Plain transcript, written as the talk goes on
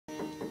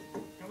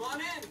Come on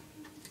in.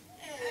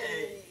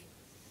 Hey.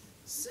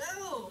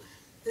 So,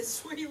 this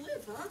is where you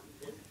live, huh?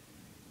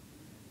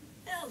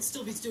 Hell, it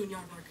still beats doing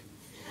yard work.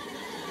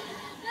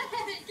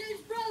 Hey,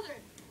 Jake's brother.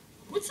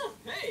 What's up?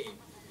 Hey.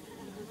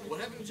 What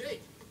happened to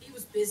Jake? He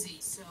was busy,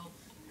 so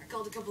I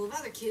called a couple of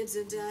other kids,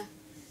 and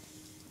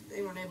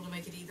they weren't able to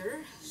make it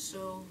either.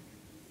 So,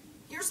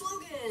 here's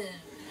Logan.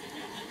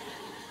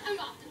 I'm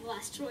often the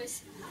last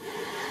choice.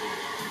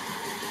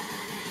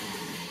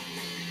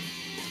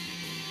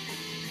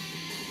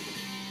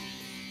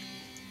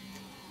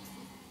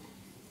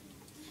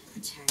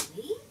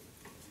 Charlie,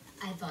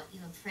 I bought you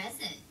a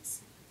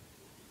present.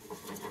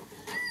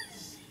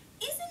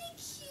 Isn't it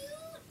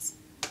cute?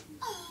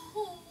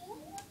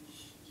 Oh,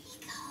 here you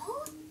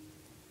go.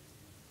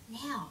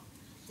 Now,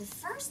 the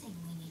first thing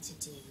we need to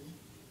do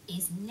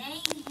is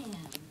name him.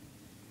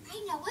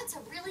 I know what's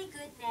a really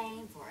good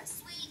name for a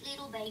sweet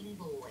little baby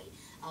boy.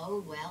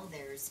 Oh, well,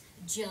 there's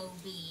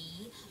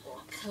Joby,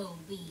 or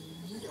Kobe,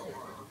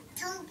 or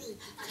Toby.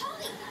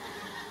 Toby!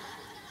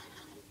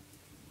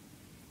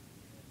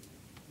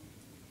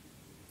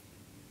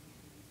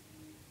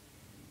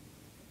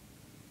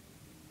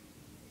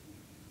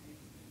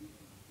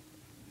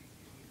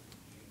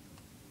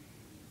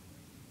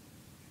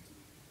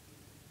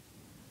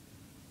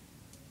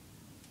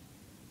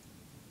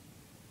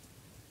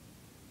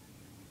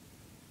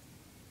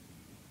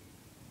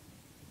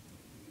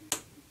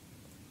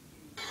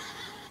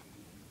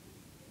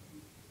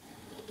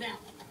 Now.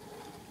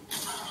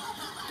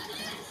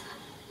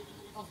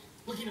 Oh,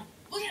 looking up.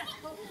 Looking up.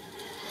 Oh.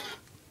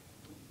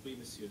 Oui,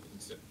 monsieur.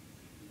 Sir.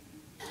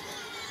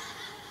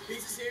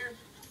 Pizza's here.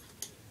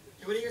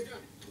 Hey, what are you guys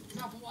doing?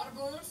 Dropping water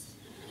balloons?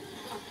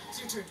 Oh, it's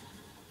your turn.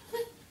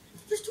 Wait,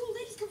 there's two old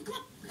ladies coming. Come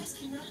on. You guys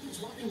cannot be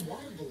dropping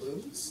water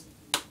balloons.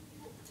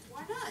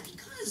 Why not?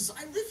 Because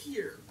I live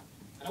here.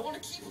 And I want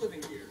to keep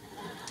living here.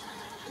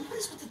 And what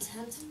is with the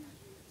tent?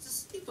 It's a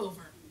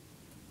sleepover.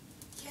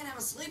 Can't have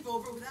a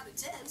sleepover without a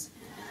tent.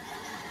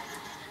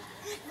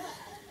 Hey,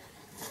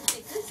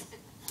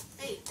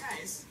 Hey,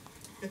 guys.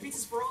 The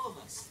pizza's for all of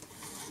us.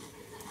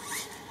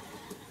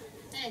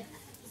 Hey,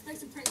 let's make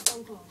some prank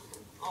phone calls.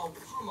 Oh,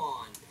 come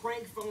on.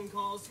 Prank phone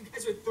calls? You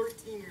guys are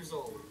 13 years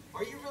old.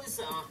 Are you really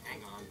so...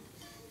 hang on.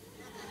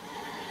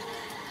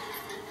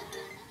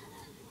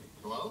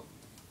 Hello?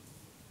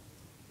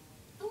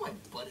 No, my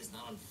butt is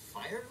not on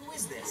fire. Who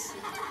is this?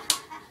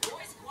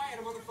 Boys, quiet.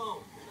 I'm on the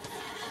phone.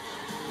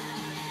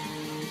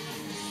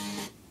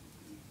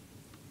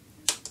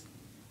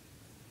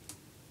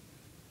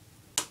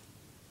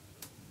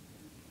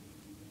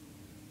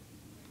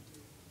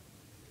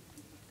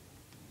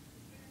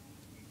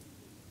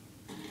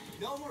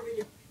 No more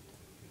video.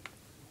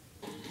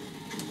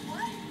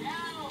 what?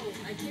 Now!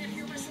 I can't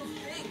hear myself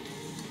think.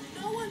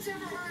 No one's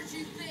ever heard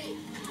you think.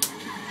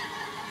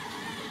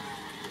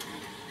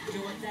 You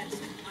know what? That's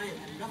it. I have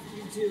had enough of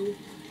you two.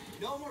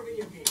 No more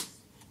video games.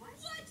 What?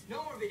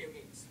 No more video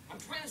games. I'm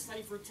trying to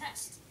study for a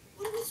test.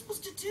 What are we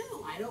supposed to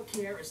do? I don't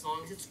care as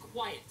long as it's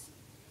quiet.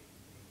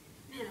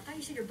 Man, I thought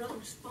you said your brother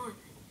was fun.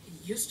 He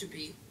used to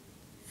be,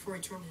 before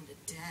he turned into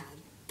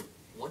Dad.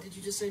 What did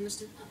you just say,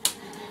 mister?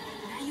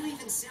 Now you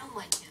even sound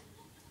like him.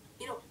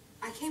 You know,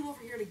 I came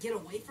over here to get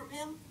away from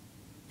him,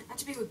 not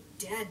to be with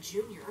Dad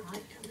Jr. I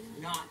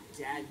am not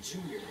Dad Jr.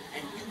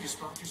 And you just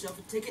bought yourself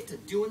a ticket to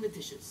doing the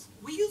dishes.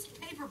 We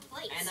used paper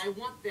plates. And I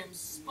want them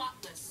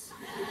spotless.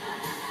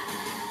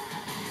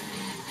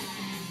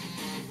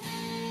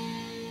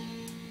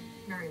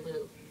 Mary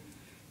Lou.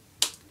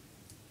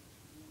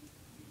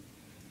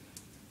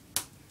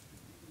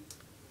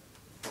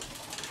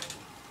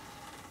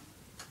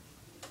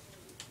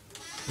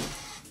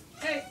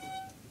 Hey!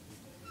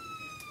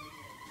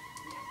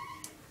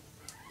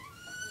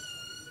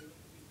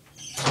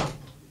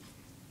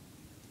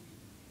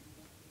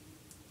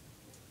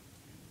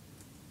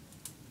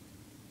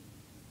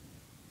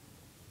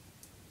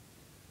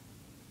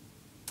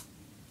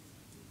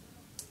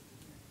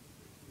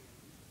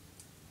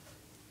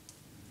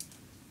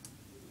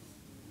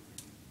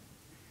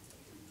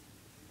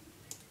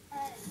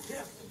 Get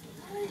up.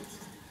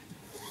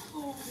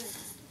 Oh,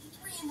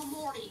 3 in the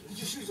morning. Get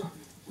your shoes on.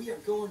 We are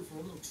going for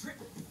a little trip.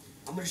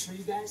 I'm going to show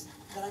you guys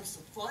that I'm so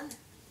fun,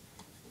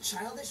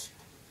 childish,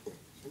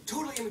 and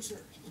totally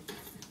immature.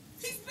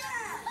 He's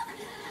back!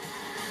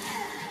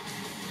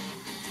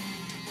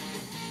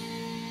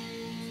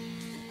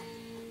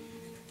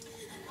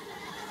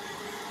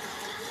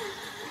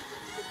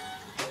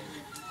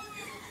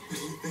 What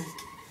do you think?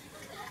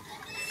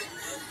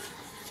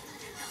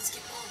 Let's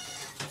get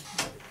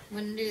going.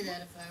 Wouldn't do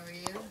that if I were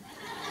you.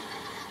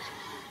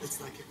 Let's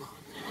not get wrong.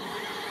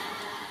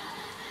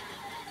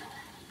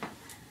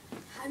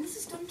 Hi,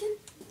 Mrs. Duncan.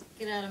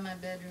 Get out of my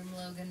bedroom,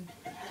 Logan.